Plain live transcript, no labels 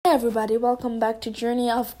Everybody, welcome back to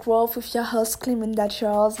Journey of Growth with your host Clemente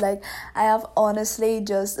Charles. I have honestly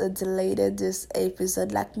just deleted this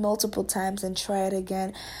episode multiple times and try it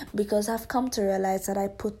again because I've come to realize that I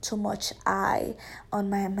put too much I on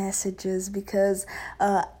my messages because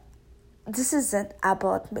this isn't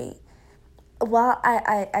about me. While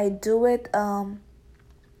I do it how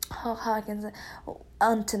I can say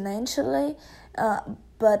unintentionally,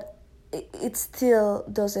 but it still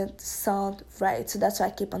doesn't sound right, so that's why I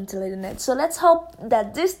keep on deleting it. So let's hope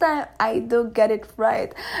that this time I do get it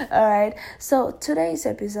right. All right, so today's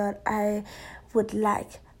episode, I would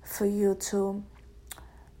like for you to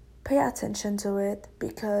pay attention to it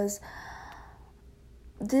because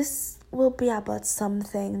this will be about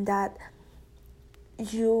something that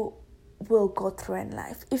you will go through in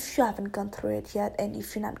life if you haven't gone through it yet and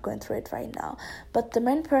if you're not going through it right now. But the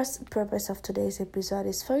main purpose of today's episode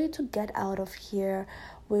is for you to get out of here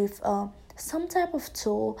with some type of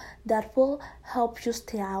tool that will help you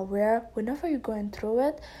stay aware whenever you're going through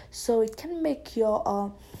it, so it can make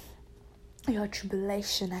your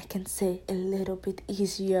tribulation, I can say, a little bit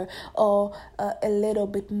easier or a little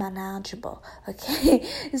bit manageable. Okay,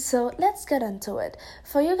 so let's get into it.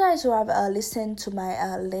 For you guys who have listened to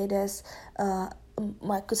my latest I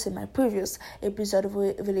could say my previous episode,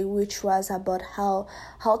 really, which was about how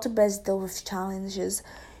to best deal with challenges,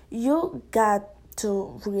 you got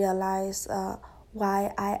to realize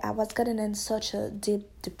why I was getting in such a deep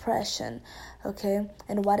depression, okay,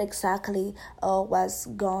 and what exactly was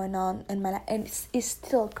going on in my life, and it's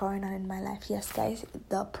still going on in my life. Yes, guys,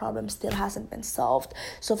 the problem still hasn't been solved.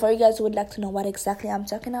 So for you guys who would like to know what exactly I'm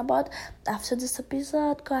talking about after this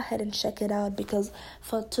episode, go ahead and check it out, because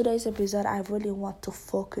for today's episode, I really want to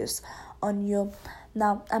focus on you.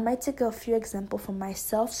 Now, I might take a few examples from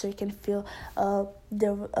myself so you can feel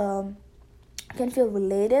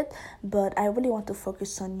related, but I really want to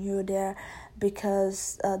focus on you there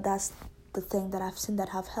because that's the thing that I've seen that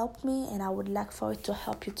have helped me, and I would like for it to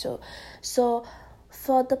help you too. So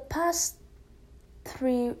for the past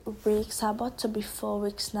 3 weeks, about to be 4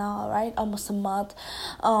 weeks now, all right, almost a month,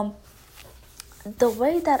 the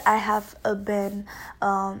way that I have been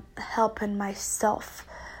helping myself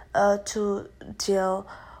to deal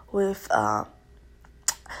with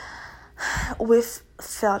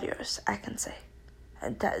failures, I can say.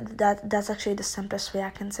 That's actually the simplest way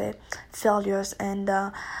I can say failures, and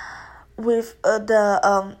with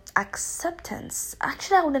the acceptance.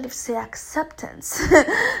 Actually, I wouldn't even say acceptance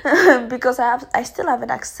because I still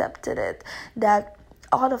haven't accepted it, that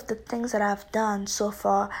all of the things that I've done so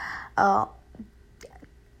far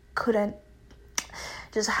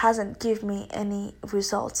hasn't given me any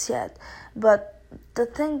results yet. But the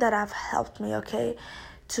thing that have helped me, okay,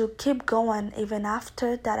 to keep going even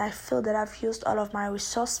after that I feel that I've used all of my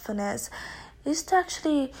resourcefulness, is to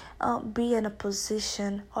actually be in a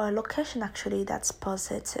position or a location actually that's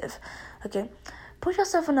positive. Okay, put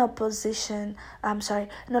yourself in a position, in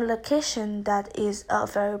a location that is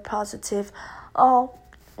very positive, or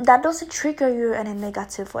that doesn't trigger you in a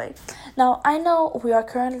negative way. Now, I know we are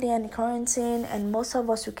currently in quarantine and most of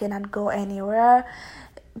us, we cannot go anywhere.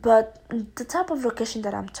 But the type of location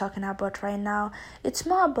that I'm talking about right now, it's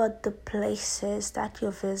more about the places that you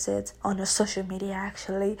visit on your social media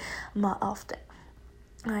actually more often,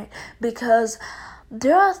 right? Because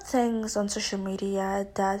there are things on social media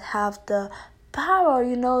that have the power,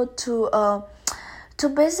 to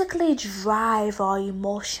basically drive our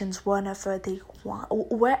emotions wherever they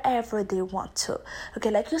want to. Okay,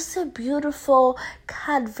 like you see beautiful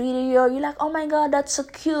cat video, you're like, oh my god, that's so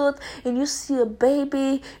cute, and you see a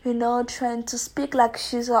baby, trying to speak like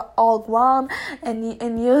she's all grown, and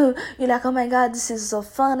you're like, oh my god, this is so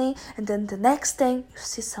funny. And then the next thing, you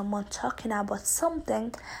see someone talking about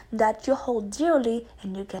something that you hold dearly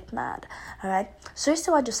and you get mad. All right, so you see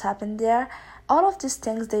what just happened there? All of these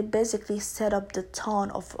things, they basically set up the tone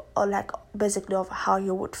of how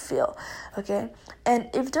you would feel, okay? And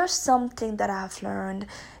if there's something that I've learned,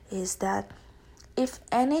 is that if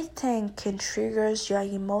anything can trigger your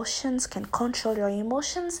emotions, can control your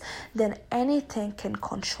emotions, then anything can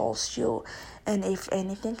control you. And if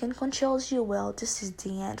anything can control you, well, this is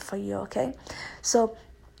the end for you, okay? So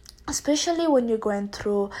especially when you're going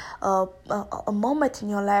through a moment in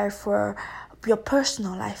your life where your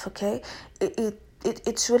personal life, okay,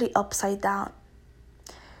 it's really upside down.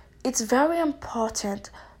 It's very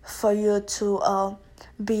important for you to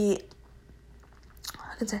be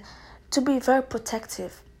very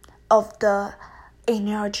protective of the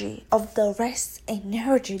energy, of the rest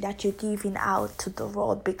energy that you're giving out to the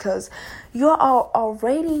world, because you are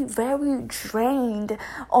already very drained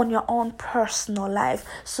on your own personal life.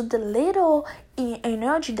 So the little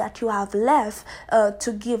energy that you have left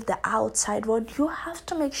to give the outside world, you have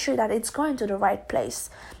to make sure that it's going to the right place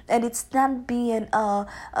and it's not being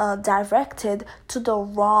directed to the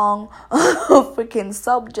wrong freaking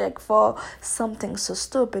subject for something so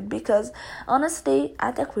stupid. Because honestly,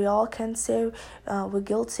 I think we all can say we're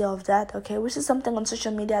guilty of that. Okay, we see something on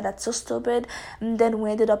social media that's so stupid, and then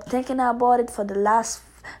we ended up thinking about it for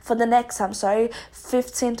the next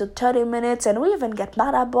 15 to 30 minutes, and we even get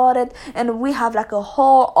mad about it, and we have like a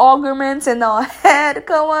whole argument in our head.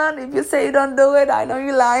 Come on, if you say you don't do it, I know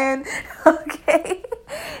you're lying. Okay.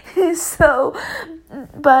 So,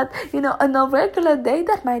 but on a regular day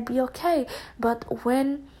that might be okay, but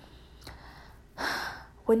when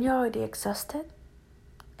you're already exhausted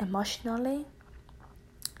emotionally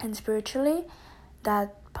and spiritually,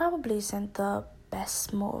 that probably isn't the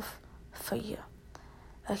best move for you.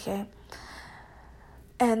 Okay,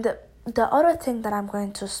 and the other thing that I'm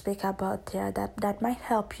going to speak about there that might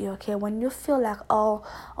help you, okay, when you feel like all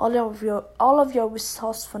of your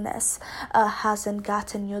resourcefulness hasn't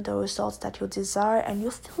gotten you the results that you desire, and you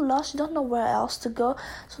feel lost, you don't know where else to go.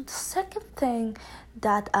 So the second thing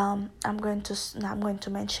that I'm going to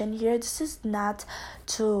mention here, this is not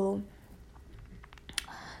to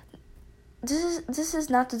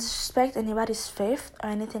disrespect anybody's faith or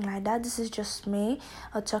anything like that. This is just me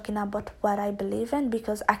talking about what I believe in,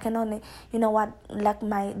 because I can only, like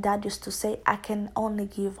my dad used to say, I can only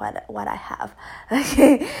give what I have.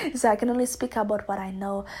 Okay, so I can only speak about what I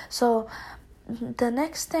know. So the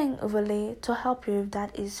next thing really to help you with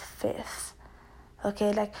that is faith.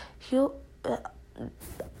 Okay, like you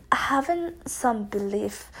having some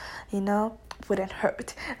belief, wouldn't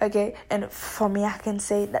hurt. Okay, and for me, I can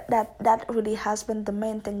say that really has been the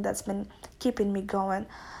main thing that's been keeping me going.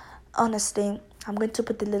 Honestly, I'm going to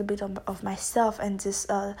put a little bit of myself in this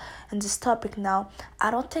topic now.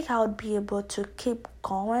 I don't think I would be able to keep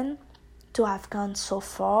going to have gone so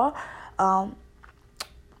far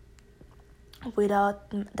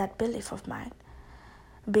without that belief of mine,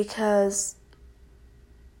 because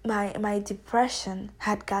my depression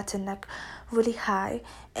had gotten like really high,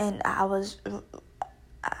 and I was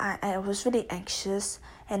really anxious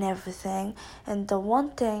and everything. And the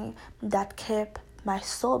one thing that kept my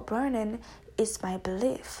soul burning is my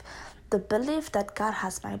belief, the belief that God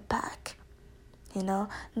has my back,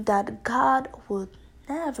 that God would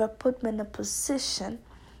never put me in a position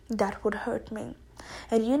that would hurt me.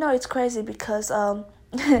 And it's crazy because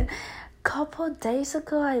couple days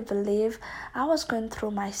ago, I believe, I was going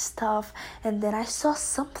through my stuff, and then I saw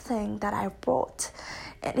something that I wrote.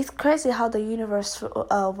 And it's crazy how the universe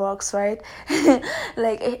works, right?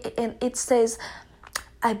 Like it says,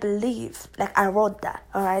 I believe, like I wrote that,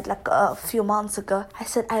 all right, like a few months ago. I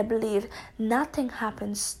said, I believe nothing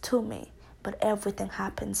happens to me, but everything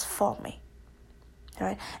happens for me.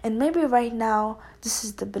 Right? And maybe right now, this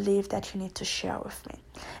is the belief that you need to share with me.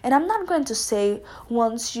 And I'm not going to say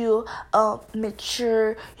once you make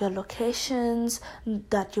sure your locations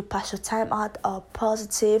that you pass your time at are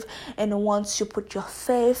positive, and once you put your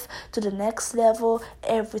faith to the next level,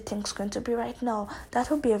 everything's going to be right. No, that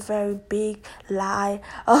would be a very big lie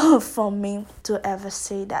for me to ever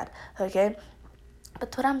say that. Okay,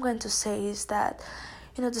 but what I'm going to say is that,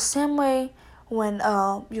 the same way when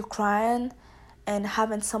you're crying and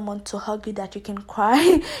having someone to hug you that you can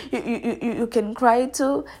cry, you can cry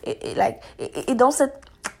too. It doesn't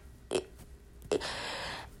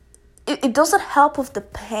help with the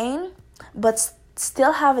pain, but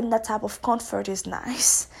still having that type of comfort is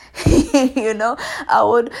nice. I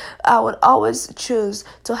would always choose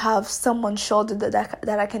to have someone's shoulder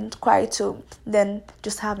that I can cry to than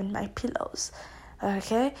just having my pillows.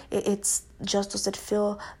 Okay, it's just doesn't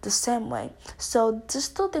feel the same way. So these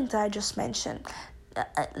two things that I just mentioned,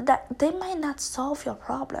 that they might not solve your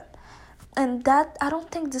problem, and that I don't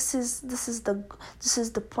think this is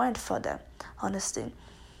the point for them. Honestly,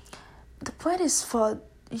 the point is for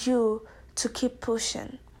you to keep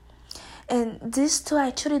pushing, and these two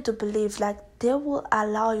I truly do believe like they will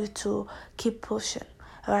allow you to keep pushing.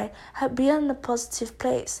 All right, be in a positive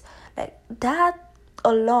place, like that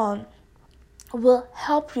alone will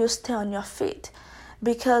help you stay on your feet.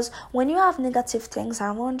 Because when you have negative things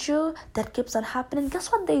around you that keeps on happening, guess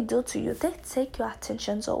what they do to you? They take your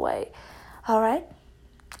attentions away. All right,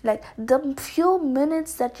 like the few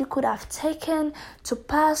minutes that you could have taken to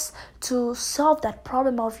pass to solve that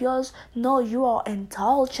problem of yours, no, you are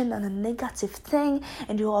indulging in a negative thing,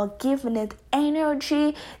 and you are giving it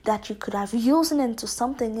energy that you could have used into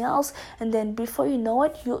something else, and then before you know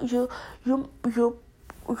it, you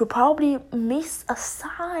probably miss a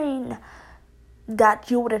sign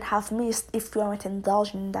that you wouldn't have missed if you weren't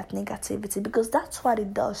indulging in that negativity, because that's what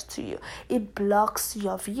it does to you. It blocks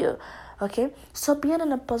your view. Okay, so being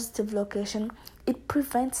in a positive location, it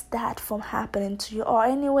prevents that from happening to you, or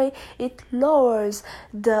anyway, it lowers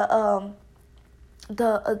the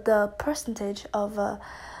percentage of I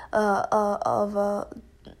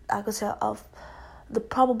could say of the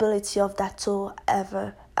probability of that to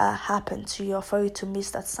ever happen to you, or for you to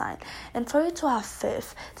miss that sign. And for you to have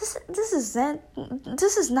faith, this is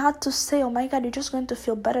not to say, oh my God, you're just going to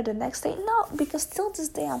feel better the next day. No, because till this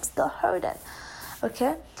day I'm still hurting.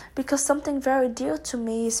 Okay, because something very dear to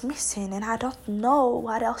me is missing, and I don't know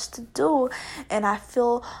what else to do. And I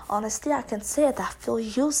feel, honestly, I can say it, I feel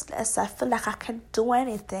useless. I feel like I can't do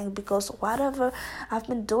anything, because whatever I've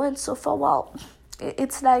been doing so far, well,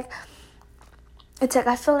 it's like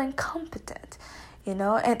I feel incompetent, and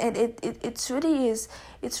it really is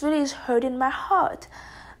hurting my heart.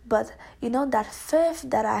 But that faith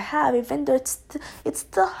that I have, even though it's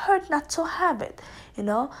still hurt not to have it,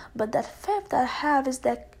 but that faith that I have is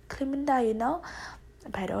that Cleminda,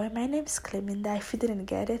 by the way, my name is Cleminda, if you didn't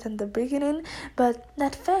get it in the beginning. But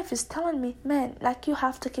that faith is telling me, man, like, you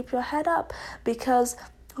have to keep your head up, because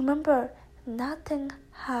remember, nothing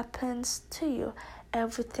happens to you,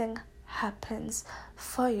 everything happens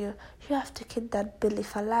for you. You have to keep that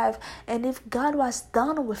belief alive. And if God was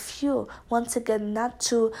done with you, once again, not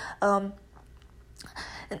to how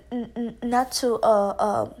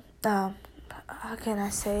can I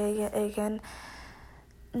say it again,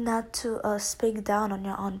 not to speak down on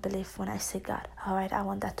your unbelief when I say God. All right, I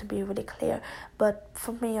want that to be really clear. But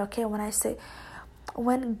for me, okay, when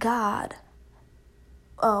God,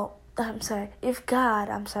 if God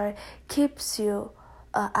keeps you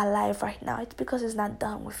alive right now, it's because He's not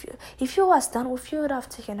done with you. If He was done with you, He would have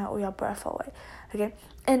taken your breath away. Okay,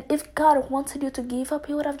 and if God wanted you to give up,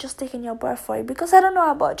 He would have just taken your breath away. Because I don't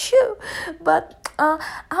know about you, but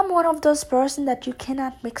I'm one of those person that you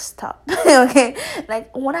cannot make stop. Okay,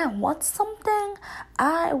 like, when I want something,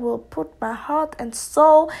 I will put my heart and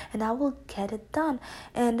soul, and I will get it done.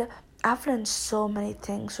 And I've learned so many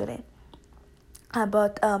things really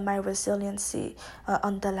about my resiliency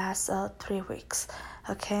on the last 3 weeks.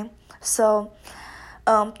 Okay, so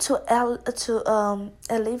to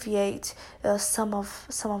alleviate some of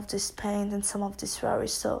this pain and some of this worry,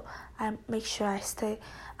 so I make sure I stay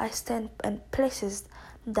in places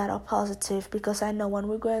that are positive, because I know when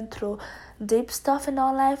we're going through deep stuff in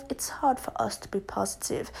our life, it's hard for us to be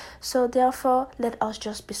positive. So therefore, let us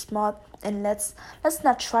just be smart, and let's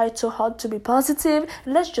not try too hard to be positive.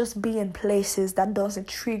 Let's just be in places that doesn't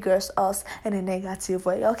trigger us in a negative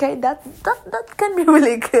way. Okay, that can be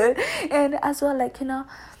really good. And as well, like,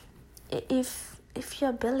 if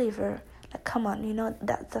you're a believer, like, come on,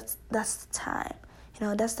 that's the time.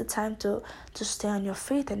 That's the time to stay on your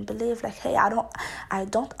feet and believe, like, hey, I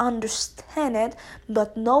don't understand it,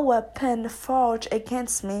 but no weapon forged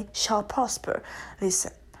against me shall prosper.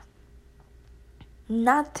 Listen,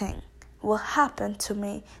 nothing will happen to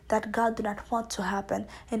me that God do not want to happen,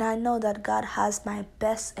 and I know that God has my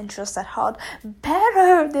best interest at heart,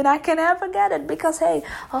 better than I can ever get it. Because hey,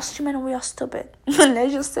 us human, we are stupid.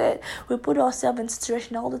 Let's just say it. We put ourselves in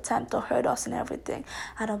situation all the time to hurt us and everything.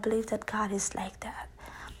 I don't believe that God is like that.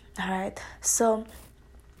 Alright, so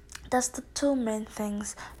that's the two main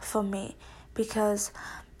things for me. Because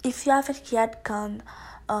if you haven't yet gone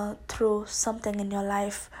through something in your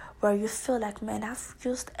life where you feel like, man, I've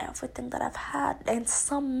used everything that I've had and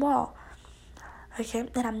some more, okay,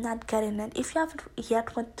 and I'm not getting it. If you haven't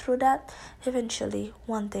yet went through that, eventually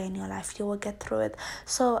one day in your life you will get through it.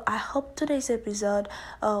 So I hope today's episode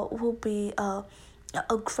will be a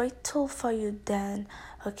great tool for you then,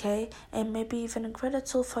 okay, and maybe even a greater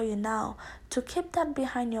tool for you now, to keep that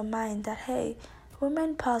behind your mind, that hey,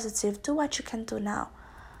 remain positive, do what you can do now,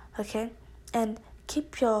 okay, and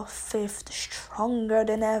keep your faith stronger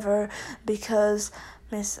than ever. Because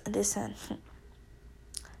listen,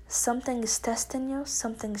 something is testing you,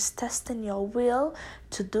 something is testing your will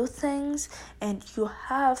to do things, and you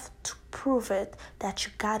have to prove it that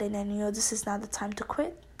you got it in you. This is not the time to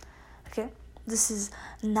quit, okay? This is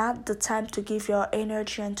not the time to give your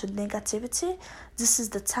energy into negativity. This is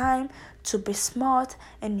the time to be smart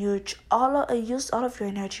and use all of your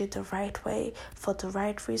energy the right way, for the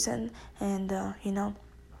right reason, and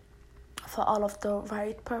for all of the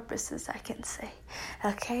right purposes, I can say.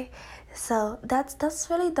 Okay, so that's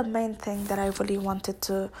really the main thing that I really wanted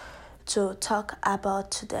to talk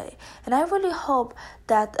about today, and I really hope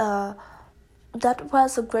that that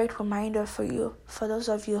was a great reminder for you, for those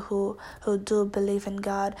of you who do believe in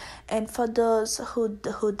God, and for those who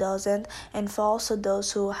doesn't, and for also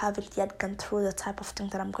those who haven't yet gone through the type of thing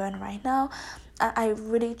that I'm going right now. I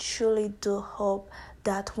really truly do hope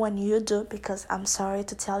that when you do, because I'm sorry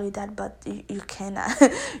to tell you that, but you cannot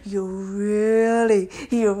you really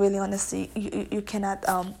honestly you cannot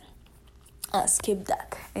skip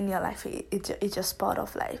that in your life. It's just part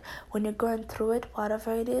of life. When you're going through it,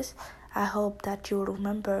 whatever it is, I hope that you'll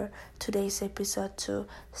remember today's episode to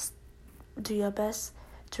do your best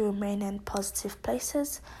to remain in positive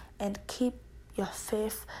places and keep your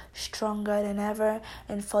faith stronger than ever.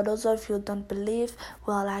 And for those of you who don't believe,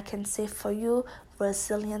 well, I can say for you,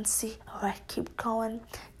 resiliency. Alright, keep going,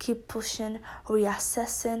 keep pushing,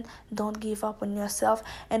 reassessing, don't give up on yourself,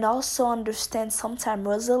 and also understand sometimes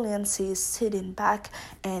resiliency is sitting back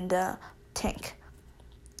and think.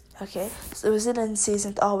 Okay, so resiliency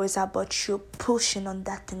isn't always about you pushing on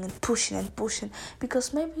that thing and pushing,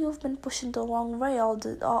 because maybe you've been pushing the wrong way all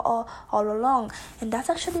along, and that's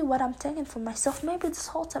actually what I'm thinking for myself. Maybe this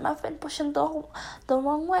whole time I've been pushing the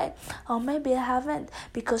wrong way, or maybe I haven't,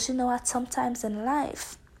 because you know what? Sometimes in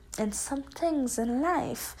life, and some things in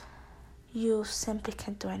life, you simply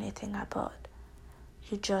can't do anything about.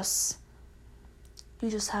 You just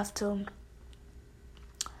have to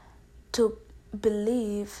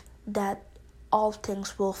believe that all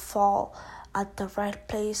things will fall at the right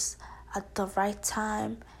place, at the right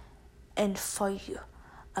time, and for you.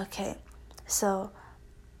 Okay, so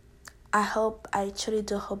I truly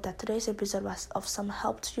do hope that today's episode was of some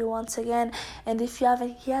help to you once again. And if you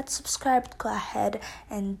haven't yet subscribed, go ahead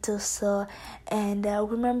and do so. And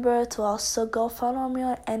remember to also go follow me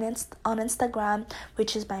on Instagram,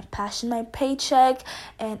 which is my passion, my paycheck.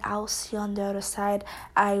 And I'll see you on the other side.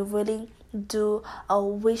 I really do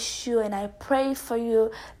wish you and I pray for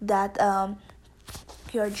you that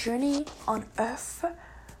your journey on earth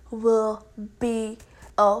will be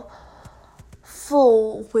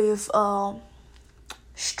full with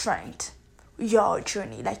strength. Your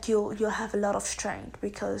journey, like you'll have a lot of strength,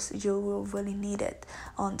 because you will really need it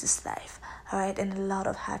on this life. Alright, and a lot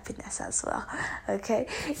of happiness as well. Okay,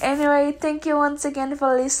 anyway, thank you once again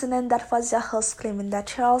for listening. That was your host, Cleminda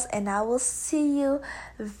Charles, and I will see you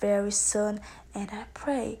very soon. And I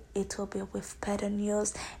pray it will be with better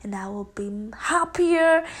news, and I will be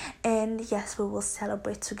happier. And yes, we will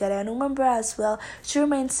celebrate together. And remember as well to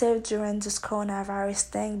remain safe during this coronavirus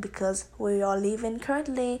thing, because we are living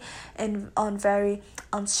currently in on very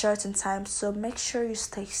uncertain times. So make sure you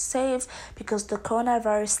stay safe, because the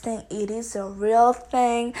coronavirus thing, it is a real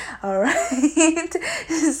thing. All right.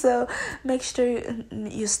 So make sure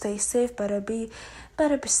you stay safe. Better be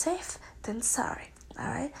safe than sorry. All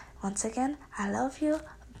right. Once again, I love you.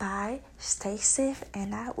 Bye. Stay safe,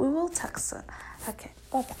 and we will talk soon. Okay.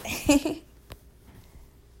 Bye bye.